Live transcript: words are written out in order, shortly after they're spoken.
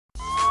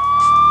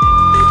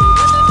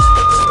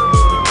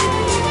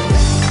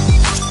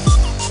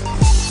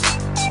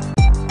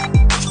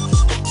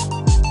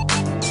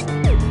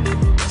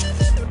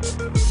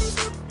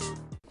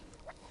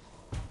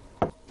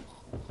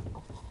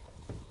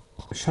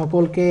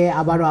সকলকে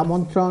আবারও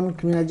আমন্ত্রণ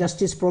ক্রিমিনাল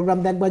জাস্টিস প্রোগ্রাম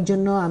দেখবার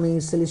জন্য। আমি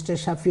solicitor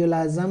Shafiul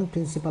Azam,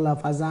 principal of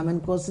Azam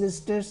and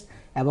কো-সলিসিটর্স,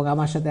 এবং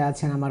আমার সাথে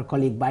আছেন আমার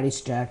কলিগ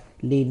ব্যারিস্টার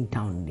লিন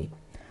টাউনলি।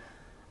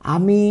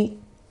 আমি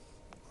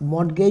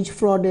মর্টগেজ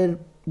ফ্রডের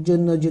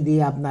জন্য যদি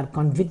আপনার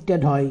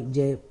কনভিক্টেড হয়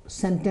যে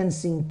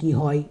সেন্টেন্সিং কি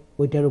হয়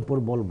ওইটার উপর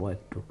বলবো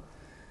একটু।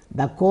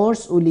 The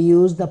courts will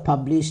use the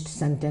published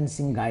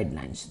sentencing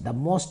guidelines. The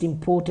most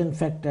important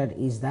factor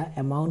is the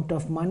amount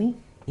of money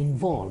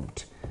involved.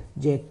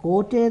 যে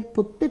কোর্টের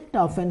প্রত্যেকটা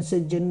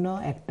অফেন্সের জন্য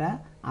একটা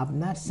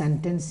আপনার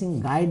সেন্টেন্সিং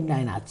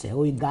গাইডলাইন আছে।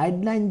 ওই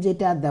গাইডলাইন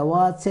যেটা দেওয়া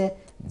আছে,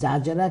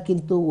 যারা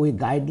কিন্তু ওই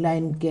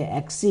গাইডলাইনকে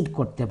এক্সিড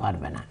করতে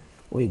পারবে না,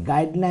 ওই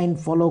গাইডলাইন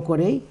ফলো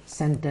করেই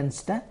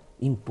সেন্টেন্সটা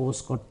ইম্পোজ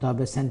করতে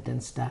হবে,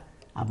 সেন্টেন্সটা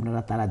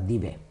আপনারা তারা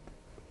দিবে।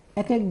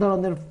 এক এক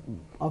ধরনের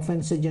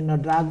অফেন্সের জন্য,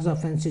 ড্রাগস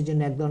অফেন্সের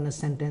জন্য এক ধরনের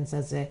সেন্টেন্স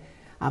আছে,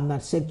 আপনার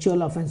সেক্সুয়াল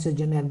অফেন্সের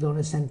জন্য এক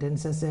ধরনের সেন্টেন্স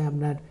আছে,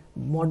 আপনার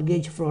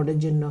মর্টগেজ ফ্রডের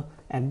জন্য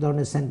এক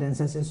ধরনের সেন্টেন্স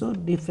আছে। So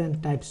different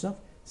types of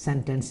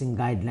sentencing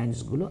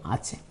গাইডলাইন্সগুলো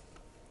আছে।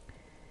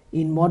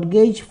 In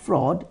mortgage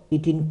fraud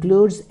it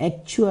includes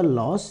actual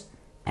loss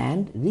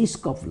and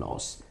risk of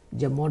loss.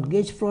 যে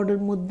মর্টগেজ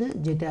ফ্রডের মধ্যে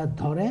যেটা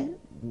ধরে,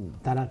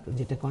 তারা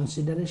যেটা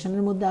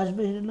কনসিডারেশনের মধ্যে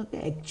আসবে সেটা হলো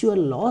অ্যাকচুয়াল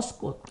লস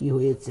কী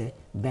হয়েছে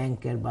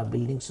ব্যাংকের বা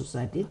বিল্ডিং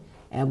সোসাইটির,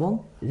 এবং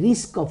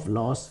রিস্ক অফ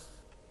লস,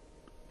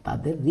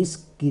 তাদের রিস্ক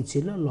কী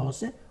ছিল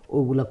লসে,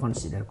 ওগুলো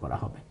কনসিডার করা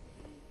হবে।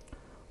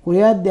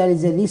 Where there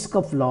is a risk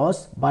of loss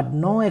but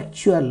no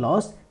actual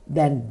loss,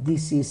 then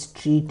this is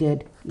treated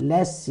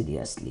less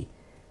seriously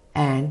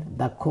and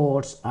the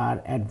courts are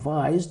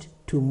advised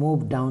to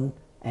move down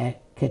a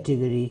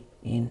category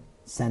in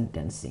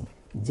sentencing.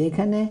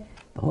 যেখানে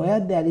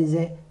where there is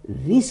a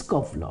risk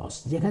of loss,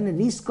 যেখানে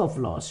risk of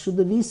loss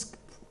শুধু risk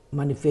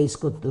মানে face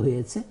করতে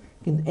হয়েছে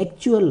কিন্তু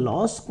actual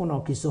loss কোনো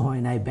কিছু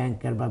হয় নাই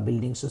ব্যাংকের বা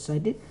বিল্ডিং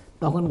সোসাইটির,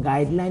 তখন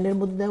গাইডলাইনের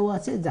মধ্যে দেওয়া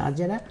আছে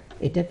যারা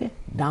এটাকে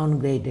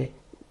ডাউনগ্রেডে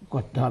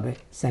করতে হবে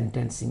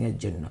সেন্টেন্সিংয়ের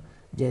জন্য,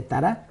 যে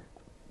তারা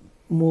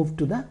move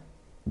to the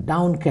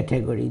down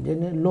category,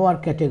 lower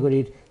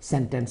ক্যাটেগরির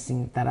sentencing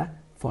তারা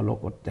ফলো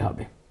করতে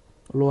হবে,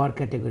 লোয়ার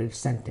ক্যাটেগরির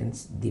সেন্টেন্স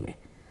দিবে,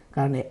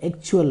 কারণ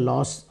অ্যাকচুয়াল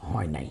লস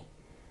হয় নাই।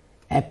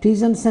 A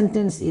prison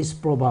sentence is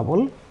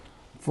probable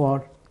for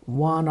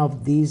one of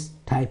these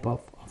type of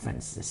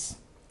offenses.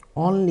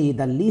 Only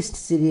the least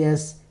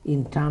serious in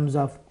terms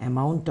of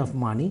amount of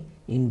money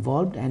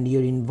involved and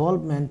your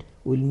involvement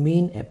will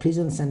mean a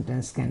prison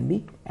sentence can be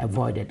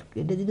avoided.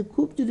 এটা যদি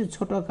খুব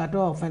ছোটোখাটো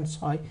offence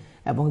হয়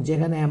এবং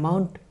যেখানে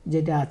amount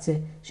যেটা আছে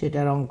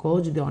সেটার অঙ্কও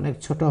যদি অনেক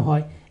ছোট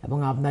হয় এবং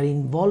আপনার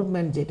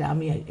ইনভলভমেন্ট, যেটা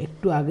আমি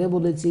একটু আগে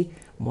বলেছি,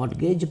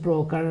 মর্টগেজ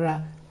ব্রোকাররা,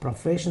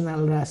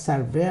 প্রফেশনালরা,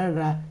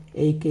 সার্ভেয়াররা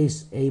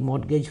এই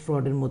মর্টগেজ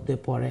ফ্রডের মধ্যে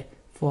পড়ে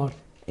ফর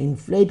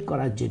ইনফ্লেট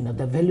করার জন্য,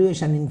 দ্য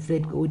ভ্যালুয়েশন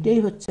ইনফ্লেট, ওইটাই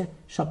হচ্ছে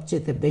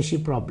সবচেয়ে বেশি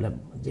প্রবলেম,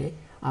 যে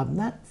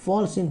আপনার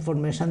ফলস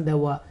ইনফরমেশান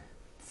দেওয়া,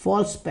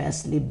 ফলস পে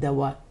স্লিপ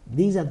দেওয়া,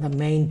 these are the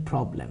main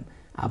problem.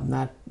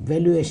 আপনার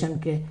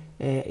ভ্যালুয়েশনকে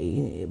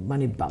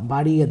মানে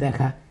বাড়িয়ে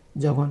দেখা,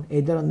 যখন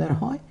এই ধরনের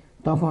হয়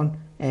তখন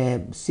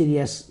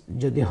সিরিয়াস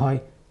যদি হয়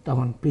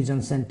তখন প্রিজন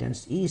সেন্টেন্স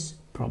ইজ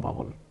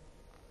প্রবাবল।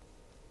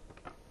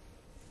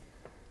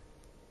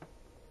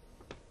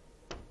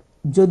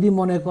 যদি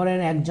মনে করেন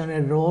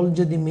একজনের রোল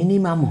যদি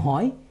মিনিমাম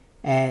হয়,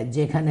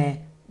 যেখানে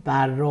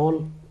তার রোল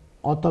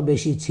অত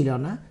বেশি ছিল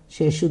না,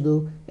 সে শুধু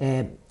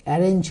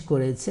অ্যারেঞ্জ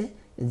করেছে,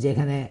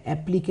 যেখানে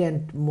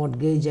অ্যাপ্লিক্যান্ট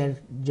মর্টগেজের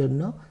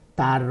জন্য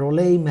তার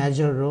রোলেই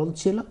মেজর রোল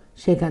ছিল,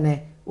 সেখানে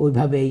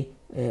ওইভাবেই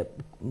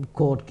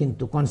কোর্ট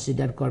কিন্তু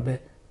কনসিডার করবে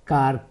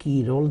কার কি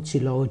রোল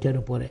ছিল, ওইটার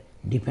উপরে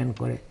ডিপেন্ড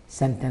করে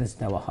সেন্টেন্স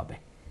দেওয়া হবে।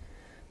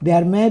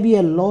 There may be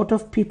a lot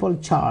of people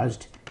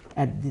charged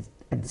at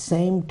the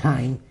same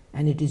time,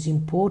 and it is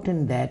important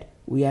that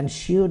we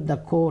ensure the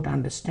court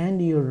understand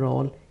your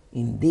role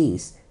in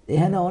this.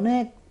 এখানে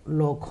অনেক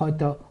লোক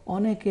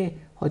অনেকে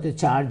হয়তো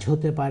চার্জ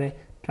হতে পারে,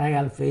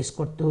 ট্রায়াল ফেস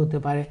করতে হতে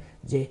পারে,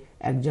 যে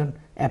একজন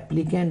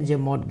অ্যাপ্লিক্যান্ট, যে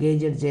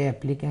মর্টগেজের যে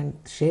অ্যাপ্লিক্যান্ট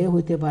সে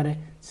হইতে পারে,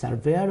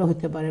 সার্ভেয়ারও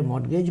হইতে পারে,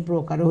 মর্টগেজ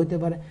ব্রোকারও হইতে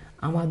পারে।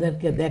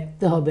 আমাদেরকে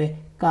দেখতে হবে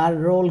কার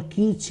রোল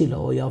কী ছিল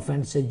ওই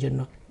অফেন্সের জন্য,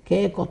 কে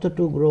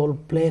কতটুকু রোল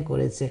প্লে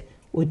করেছে,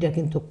 ওইটা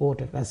কিন্তু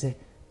কোর্টের কাছে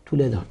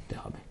তুলে ধরতে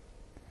হবে।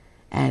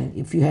 And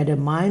if you had a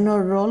minor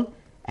role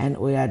and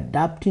we are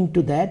adapting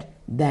to that,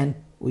 then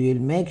we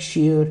will make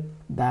sure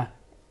the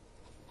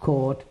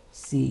court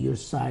see your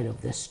side of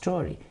the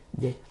story.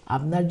 যে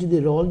আপনার যদি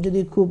রোল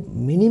যদি খুব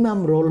মিনিমাম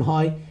রোল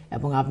হয়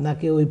এবং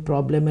আপনাকে ওই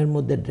প্রবলেমের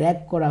মধ্যে ড্র্যাগ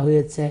করা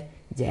হয়েছে,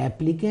 যে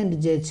অ্যাপ্লিক্যান্ট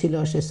যে ছিল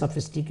সে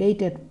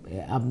সফিস্টিকেটেড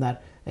আপনার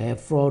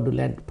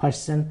ফ্রডুলেন্ট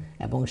পারসন,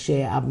 এবং সে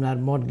আপনার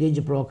মর্টগেজ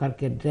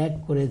ব্রোকারকে ড্র্যাগ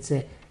করেছে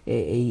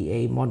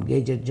এই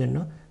মর্টগেজের জন্য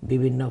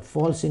বিভিন্ন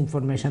ফলস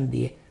ইনফরমেশান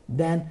দিয়ে,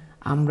 দেন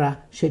আমরা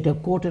সেটা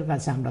কোর্টের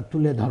কাছে আমরা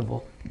তুলে ধরবো,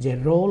 যে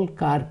রোল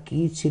কার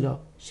কী ছিল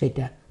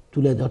সেটা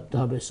তুলে ধরতে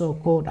হবে। সো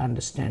কোর্ট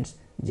আন্ডারস্ট্যান্ডস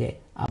যে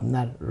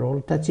আপনার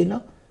রোলটা ছিল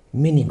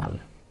minimal.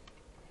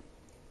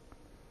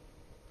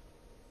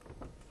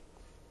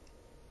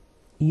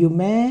 You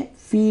may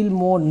feel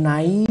more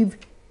naive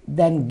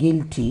than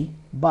guilty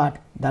but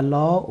the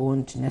law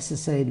won't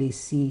necessarily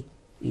see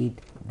it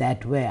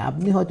that way.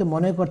 আপনি হয়তো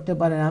মনে করতে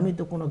পারেন আমি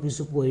তো কোনো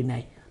কিছু করি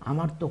নাই,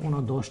 আমার তো কোনো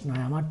দোষ নাই,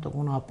 আমার তো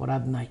কোনো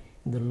অপরাধ নাই,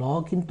 কিন্তু ল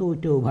কিন্তু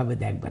ওইটা ওইভাবে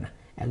দেখবে না।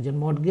 একজন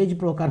মর্টগেজ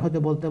ব্রোকার হয়তো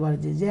বলতে পারে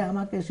যে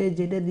আমাকে সে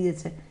যেটা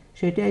দিয়েছে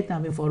সেটাই তো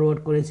আমি ফরওয়ার্ড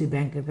করেছি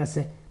ব্যাংকের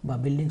কাছে বা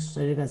বিল্ডিং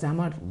সোসাইটির কাছে,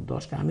 আমার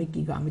দোষটা আমি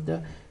কি, আমি তো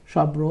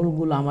সব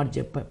রোলগুলো আমার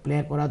যে প্লে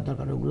করার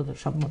দরকার ওগুলো তো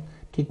সব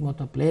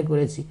ঠিকমতো প্লে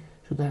করেছি।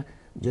 সুতরাং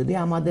যদি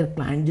আমাদের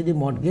ক্লায়েন্ট যদি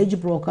মর্টগেজ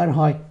ব্রোকার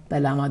হয়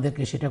তাহলে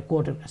আমাদেরকে সেটা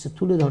কোর্টের কাছে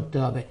তুলে ধরতে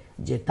হবে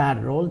যে তার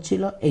রোল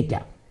ছিল এইটা,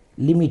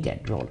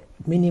 লিমিটেড রোল,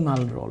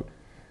 মিনিমাল রোল,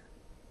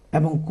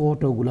 এবং কোর্ট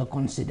ওগুলো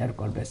কনসিডার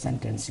করবে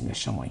সেন্টেন্সিংয়ের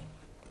সময়।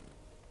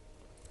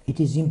 It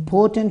is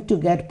important to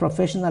get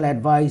professional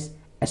advice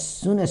as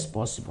soon as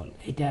possible.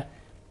 এটা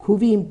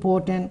খুবই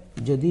ইম্পর্টেন্ট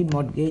যদি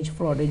মর্টগেজ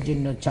ফ্রডের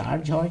জন্য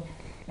চার্জ হয়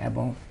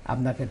এবং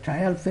আপনাকে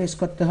ট্রায়াল ফেস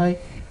করতে হয়।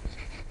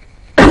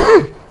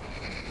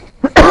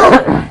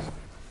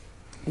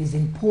 It is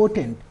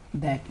important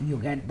that you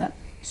get the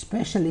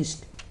specialist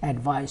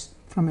advice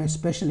from a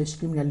specialist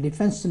criminal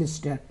defense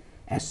solicitor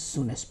as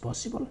soon as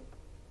possible.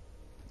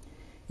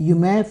 You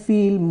may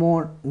feel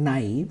more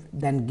naive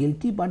than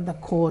guilty, but the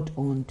court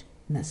won't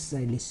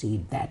necessarily see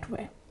it that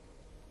way.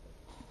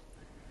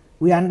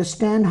 We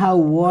understand how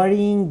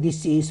worrying this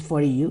is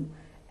for you,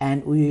 and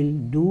we will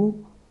do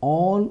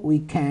all we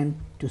can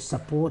to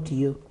support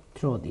you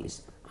through this.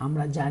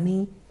 আমরা জানি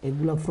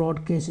এগুলো fraud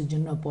কেসের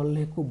জন্য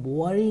পড়লে খুব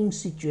wiring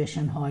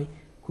situation হয়,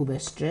 খুব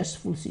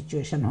stressful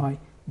situation হয়,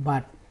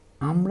 বাট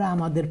আমরা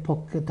আমাদের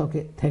পক্ষে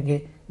থেকে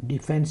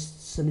ডিফেন্স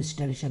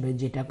সলিসিটর হিসাবে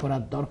যেটা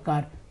করার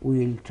দরকার, we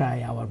will try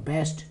our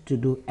best to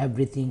do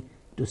everything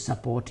to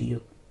support you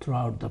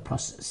throughout the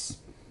process.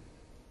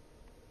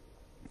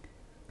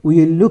 We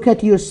will look at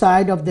your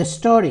side of the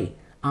story.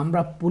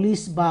 আমরা পুলিশ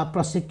বা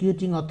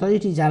প্রসিকিউটিং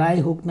অথরিটি যারাই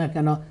হোক না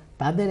কেন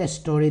তাদের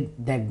স্টোরি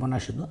দেখব না,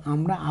 শুধু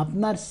আমরা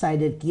আপনার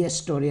সাইডের কি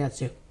স্টোরি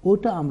আছে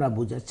ওটা আমরা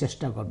বোঝার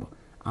চেষ্টা করব।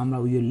 আমরা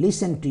we will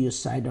listen to your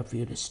side of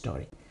your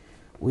story.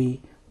 We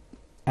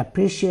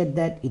appreciate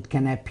that it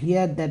can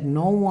appear that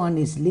no one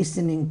is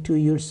listening to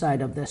your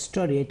side of the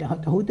story. এটা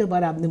হয়তো হতে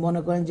পারে আপনি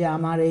মনে করেন যে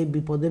আমার এই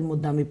বিপদের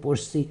মধ্যে আমি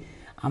পড়ছি,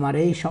 আমার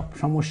এই সব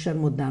সমস্যার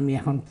মধ্যে আমি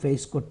এখন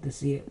ফেস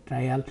করতেছি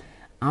ট্রায়াল,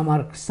 আমার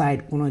সাইড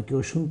কোনো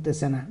কেউ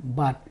শুনতেছে না,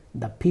 but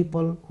the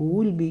people who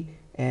will be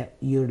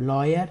your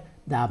lawyer,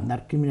 the আপনার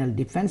criminal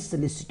defence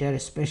solicitor,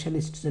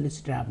 specialist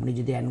solicitor আপনি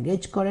যদি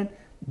এনগেজ করেন,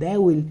 they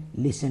will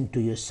listen to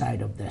your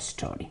side of the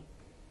story.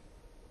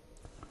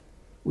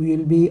 We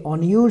will be on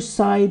your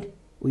side.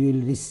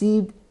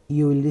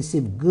 You will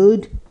receive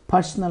good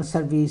personal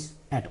service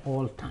at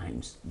all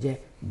times. যে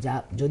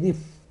যদি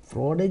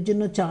ফ্রডের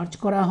জন্য charge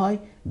করা হয়,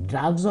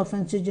 drugs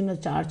অফেন্সের জন্য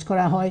charge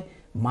করা হয়,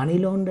 মানি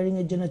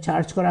লন্ডারিংয়ের জন্য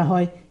চার্জ করা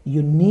হয়,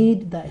 you need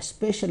the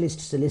specialist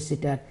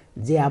solicitor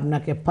যে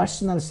আপনাকে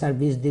পার্সোনাল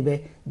সার্ভিস দিবে,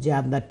 যে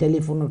আপনার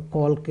টেলিফোন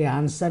কলকে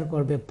আনসার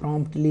করবে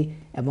প্রম্পটলি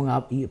এবং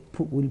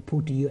will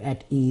put you at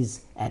is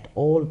at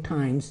all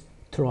Times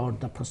through out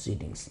the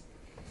proceedings.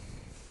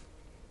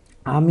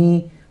 আমি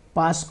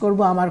পাস করব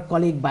আমার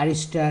কলিগ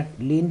ব্যারিস্টার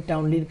লিন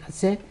টাউনলির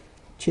কাছে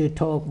to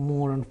talk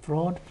more on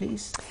fraud,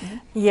 please.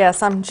 Yes,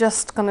 I'm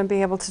just going to be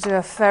able to do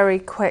a very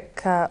quick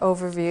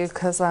overview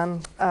because I'm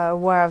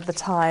aware of the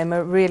time.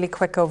 A really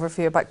quick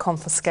overview about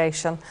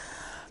confiscation.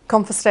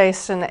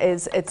 Confiscation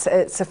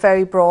it's a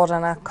very broad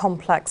and a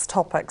complex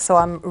topic, so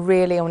I'm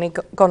really only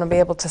going to be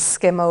able to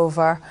skim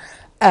over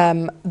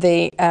the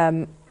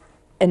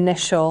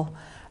initial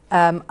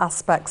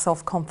aspects of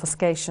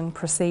confiscation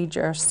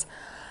procedures.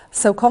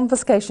 So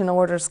confiscation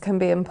orders can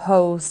be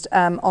imposed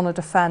on a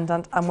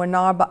defendant, and we're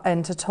now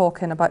into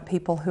talking about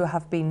people who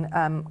have been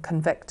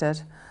convicted.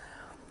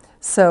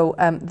 So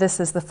this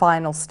is the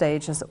final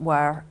stage, as it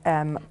were,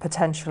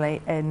 potentially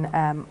in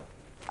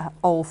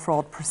all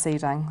fraud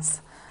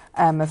proceedings,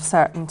 if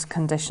certain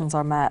conditions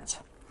are met.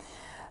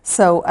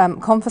 So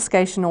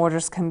confiscation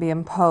orders can be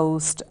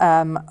imposed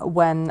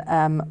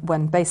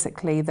when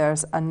basically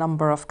there's a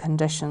number of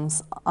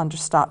conditions under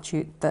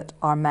statute that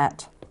are met.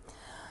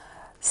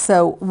 So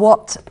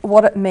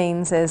what it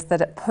means is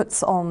that it puts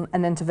on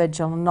an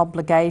individual an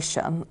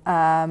obligation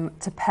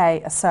to pay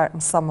a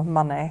certain sum of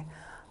money,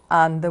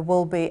 and there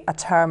will be a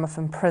term of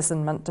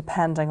imprisonment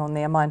depending on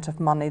the amount of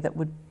money that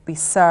would be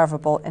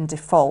servable in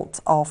default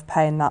of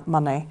paying that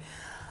money,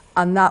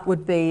 and that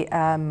would be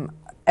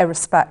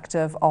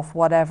irrespective of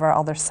whatever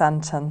other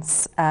sentence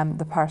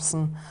the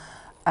person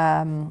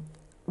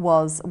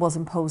was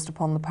imposed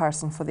upon the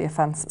person for the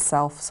offence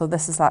itself. So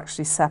this is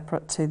actually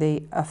separate to the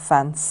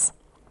offence.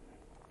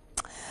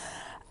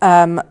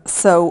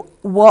 So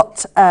what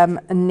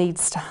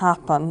needs to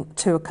happen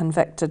to a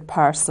convicted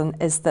person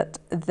is that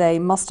they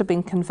must have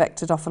been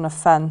convicted of an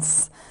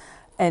offence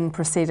in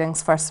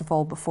proceedings, first of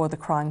all, before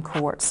the Crown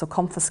Court. So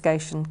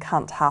confiscation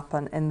can't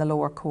happen in the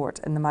lower court,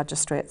 in the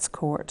magistrate's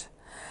court.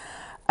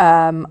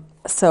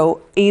 So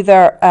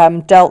either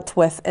dealt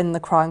with in the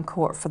Crown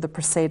Court for the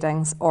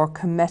proceedings or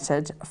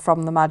committed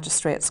from the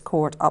magistrate's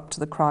court up to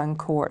the Crown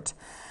Court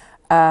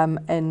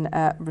in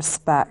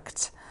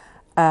respect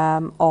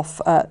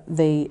of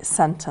the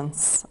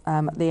sentence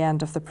at the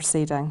end of the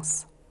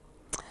proceedings.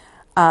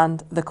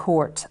 And the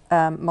court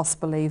must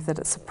believe that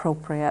it's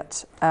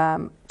appropriate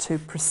to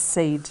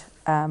proceed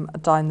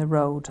down the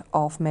road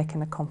of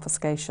making a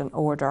confiscation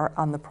order,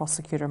 and the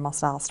prosecutor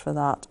must ask for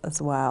that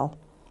as well.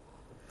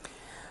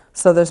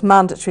 So there's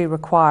mandatory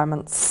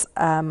requirements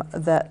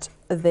that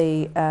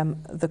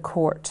the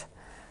court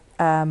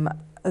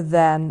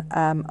then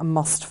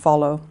must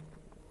follow.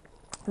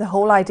 The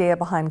whole idea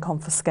behind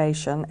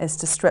confiscation is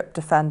to strip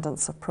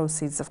defendants of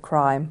proceeds of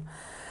crime,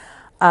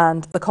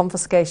 and the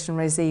confiscation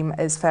regime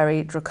is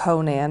very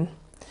draconian,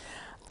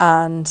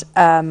 and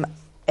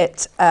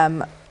it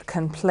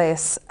can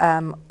place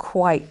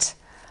quite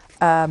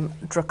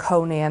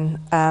draconian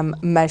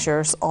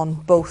measures on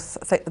both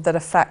that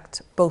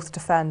affect both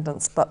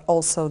defendants but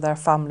also their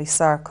family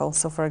circle.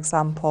 So, for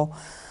example,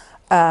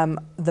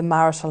 the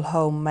marital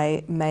home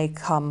may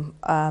come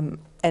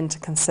into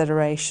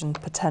consideration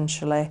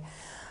potentially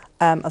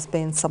as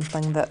being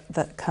something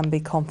that can be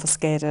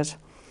confiscated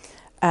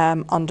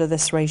under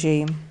this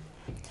regime.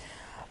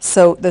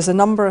 So there's a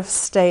number of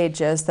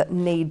stages that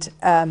need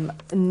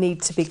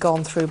to be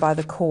gone through by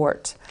the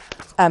court.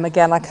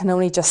 Again, I can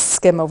only just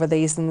skim over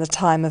these in the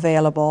time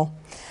available.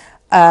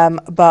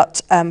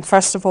 But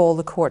first of all,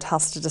 the court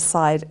has to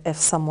decide if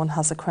someone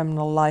has a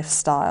criminal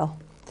lifestyle.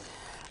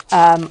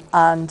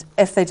 And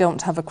if they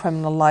don't have a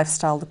criminal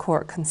lifestyle, the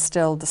court can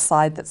still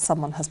decide that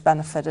someone has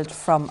benefited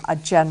from a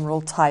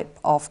general type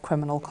of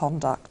criminal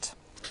conduct.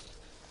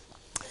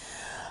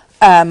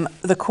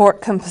 The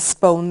court can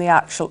postpone the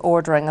actual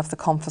ordering of the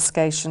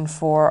confiscation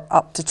for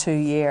up to 2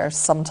 years,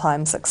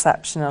 sometimes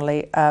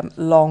exceptionally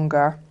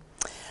longer,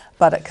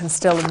 but it can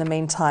still in the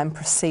meantime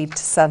proceed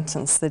to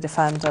sentence the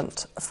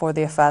defendant for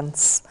the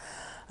offence.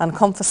 And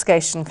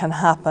confiscation can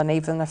happen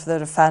even if the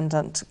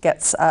defendant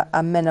gets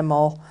a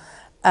minimal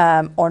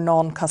or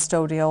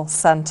non-custodial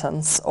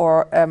sentence,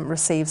 or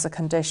receives a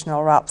conditional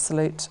or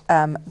absolute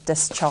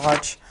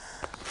discharge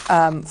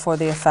for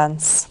the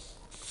offence.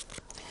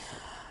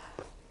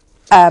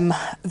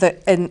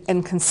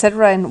 In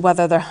considering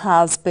whether there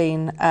has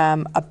been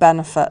a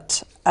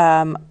benefit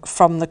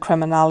from the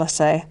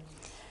criminality,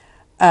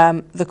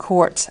 the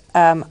court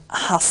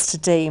has to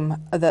deem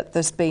that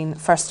there's been,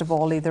 first of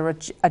all, either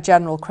a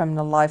general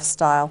criminal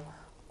lifestyle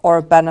or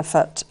a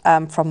benefit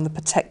from the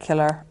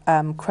particular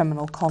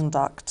criminal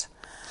conduct.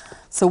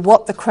 So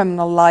what the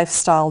criminal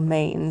lifestyle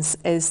means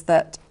is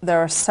that there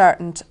are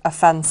certain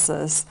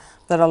offences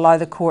that allow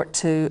the court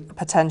to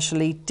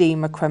potentially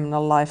deem a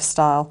criminal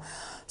lifestyle.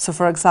 So,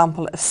 for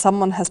example, if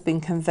someone has been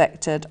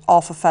convicted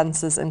of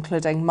offences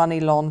including money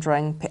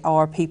laundering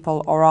or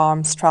people or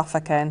arms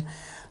trafficking,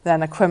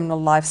 then a criminal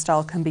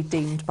lifestyle can be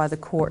deemed by the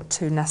court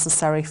to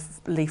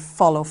necessarily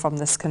follow from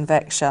this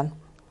conviction.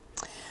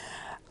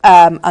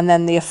 And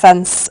then the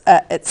offence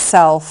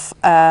itself,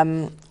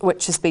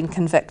 which has been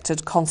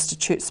convicted,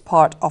 constitutes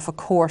part of a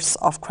course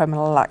of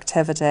criminal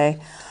activity,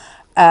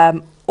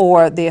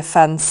 or the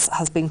offence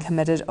has been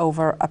committed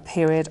over a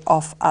period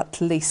of at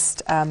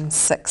least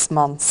 6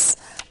 months,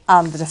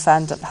 and the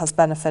defendant has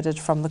benefited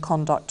from the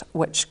conduct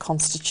which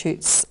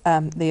constitutes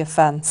the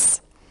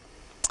offence.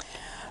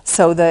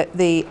 So the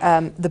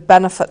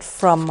benefit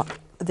from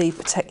the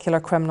particular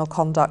criminal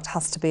conduct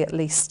has to be at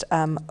least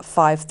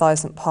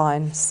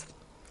 £5,000.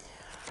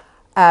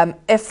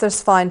 If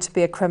there's found to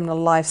be a criminal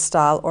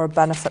lifestyle or a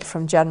benefit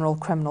from general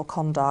criminal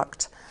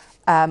conduct,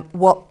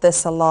 what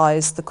this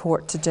allows the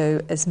court to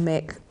do is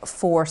make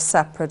 4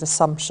 separate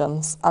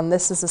assumptions, and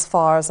this is as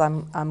far as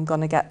I'm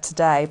going to get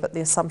today, but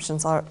the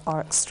assumptions are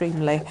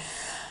extremely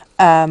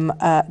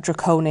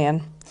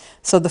draconian.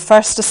 So the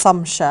first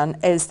assumption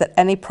is that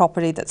any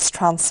property that's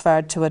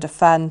transferred to a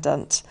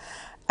defendant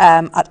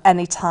at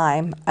any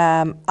time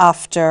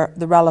after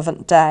the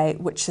relevant day,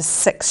 which is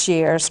 6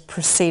 years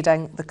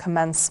preceding the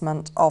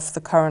commencement of the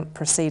current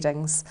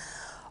proceedings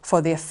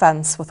for the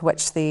offence with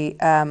which the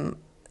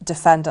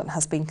defendant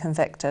has been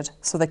convicted.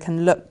 So they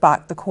can look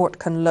back, the court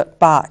can look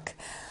back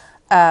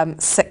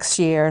 6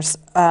 years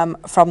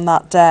from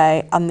that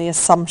day, and the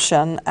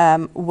assumption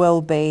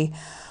will be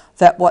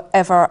that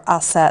whatever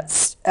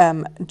assets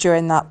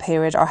during that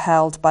period are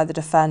held by the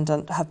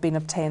defendant have been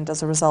obtained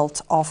as a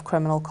result of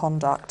criminal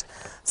conduct.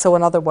 So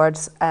in other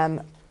words,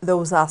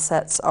 those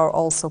assets are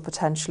also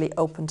potentially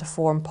open to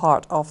form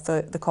part of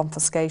the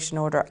confiscation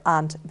order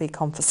and be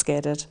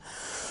confiscated.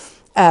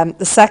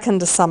 The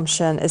second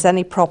assumption is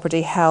any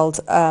property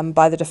held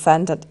by the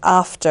defendant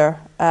after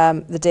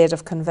the date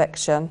of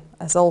conviction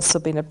has also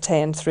been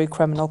obtained through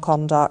criminal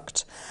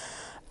conduct.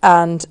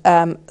 And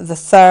the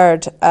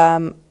third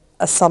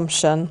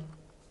assumption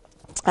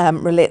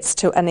relates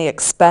to any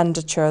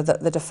expenditure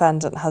that the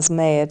defendant has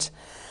made.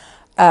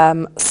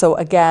 So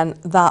again,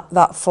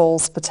 that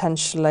falls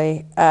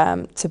potentially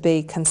to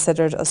be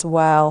considered as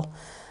well,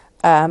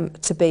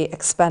 to be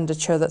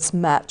expenditure that's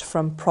met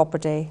from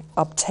property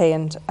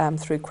obtained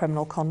through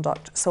criminal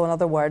conduct. So in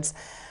other words,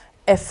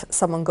 if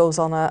someone goes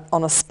on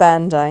a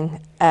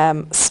spending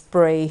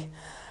spree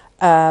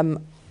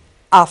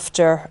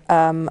after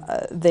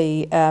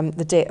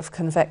the date of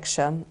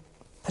conviction,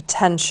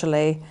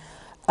 potentially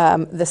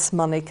this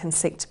money can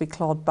seek to be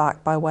clawed back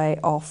by way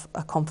of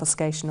a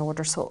confiscation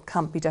order, so it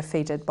can't be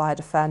defeated by a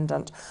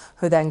defendant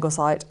who then goes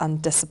out and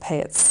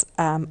dissipates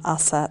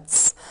assets.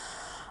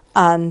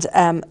 And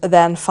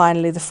then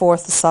finally, the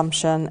fourth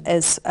assumption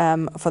is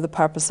for the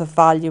purpose of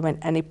valuing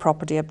any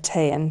property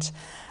obtained,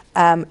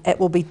 it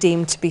will be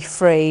deemed to be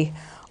free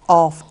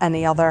of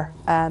any other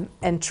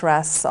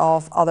interests of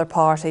other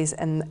parties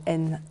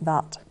in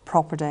that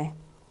property.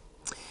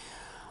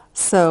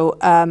 So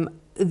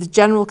the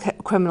general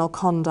criminal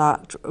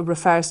conduct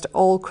refers to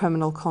all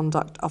criminal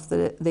conduct of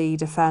the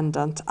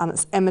defendant, and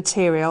it's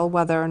immaterial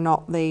whether or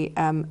not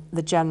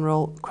the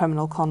general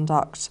criminal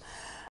conduct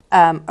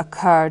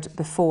occurred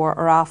before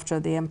or after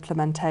the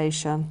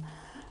implementation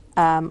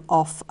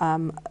of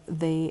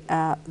the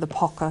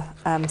POCA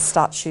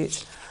statute.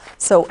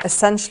 So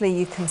essentially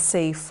you can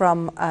see from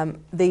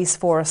these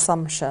four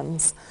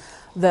assumptions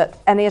that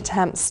any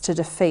attempts to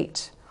defeat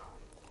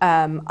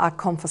a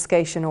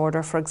confiscation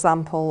order, for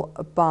example,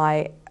 by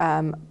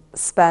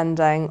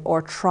spending or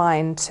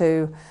trying to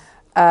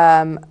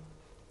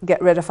get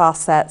rid of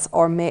assets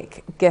or make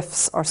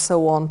gifts or so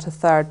on to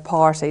third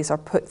parties or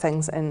put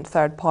things in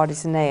third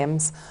parties'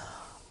 names,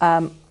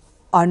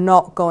 are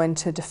not going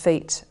to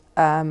defeat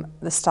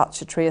the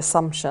statutory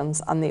assumptions,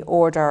 and the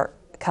order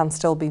can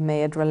still be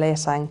made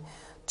relating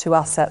to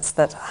assets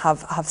that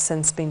have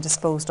since been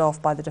disposed of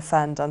by the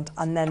defendant,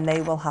 and then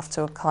they will have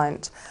to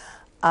account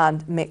and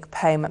make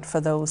payment for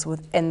those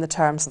within the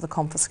terms of the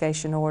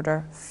confiscation order.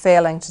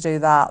 Failing to do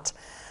that,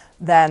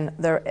 then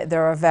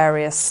there are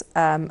various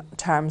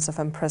terms of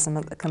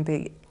imprisonment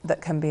that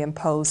can be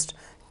imposed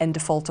in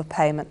default of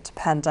payment,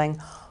 depending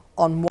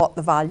on what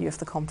the value of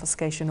the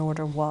confiscation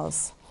order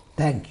was.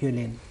 Thank you,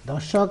 Lynn.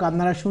 দর্শক,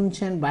 আপনারা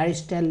শুনছেন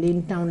barrister Lin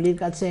টাউনলির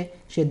কাছে।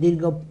 সে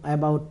দীর্ঘ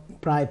about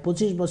প্রায়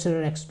 25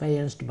 বছরের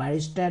experienced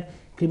barrister,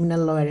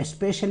 criminal লয়ের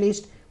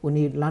specialist.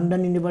 উনি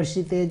London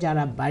ইউনিভার্সিটিতে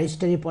যারা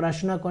ব্যারিস্টারি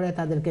পড়াশোনা করে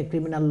তাদেরকে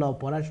ক্রিমিনাল ল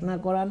পড়াশোনা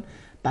করান।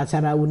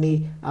 তাছাড়া উনি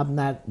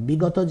আপনার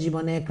বিগত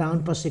জীবনে ক্রাউন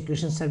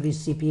প্রসিকিউশন সার্ভিস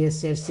সিপিএস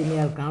এর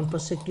সিনিয়র ক্রাউন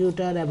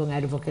প্রসিকিউটর এবং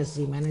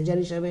অ্যাডভোকেসি ম্যানেজার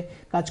হিসেবে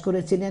কাজ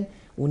করেছিলেন।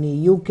 উনি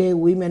ইউকে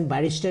উইমেন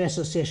ব্যারিস্টার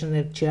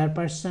অ্যাসোসিয়েশনের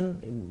চেয়ারপারসন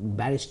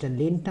ব্যারিস্টার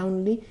লিন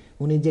টাউনলি।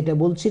 উনি যেটা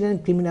বলছিলেন,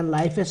 ক্রিমিনাল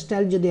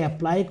লাইফস্টাইল যদি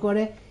অ্যাপ্লাই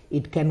করে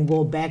it can go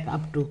back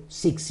up to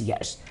 6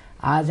 years.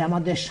 আজ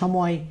আমাদের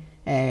সময়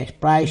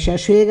প্রায়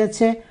শেষ হয়ে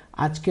গেছে।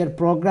 আজকের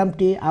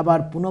প্রোগ্রামটি আবার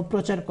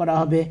পুনঃপ্রচার করা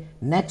হবে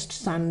নেক্সট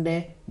সানডে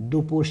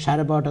দুপুর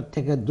 12:30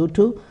 থেকে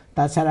 2।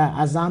 তাছাড়া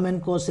আজাম অ্যান্ড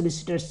কো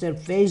সলিসিটার্সের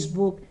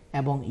ফেসবুক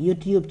এবং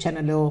ইউটিউব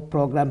চ্যানেলেও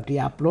প্রোগ্রামটি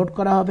আপলোড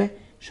করা হবে।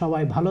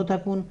 সবাই ভালো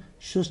থাকুন,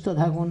 সুস্থ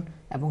থাকুন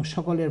এবং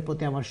সকলের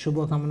প্রতি আমার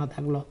শুভকামনা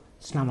থাকলো।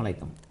 আসসালামু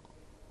আলাইকুম।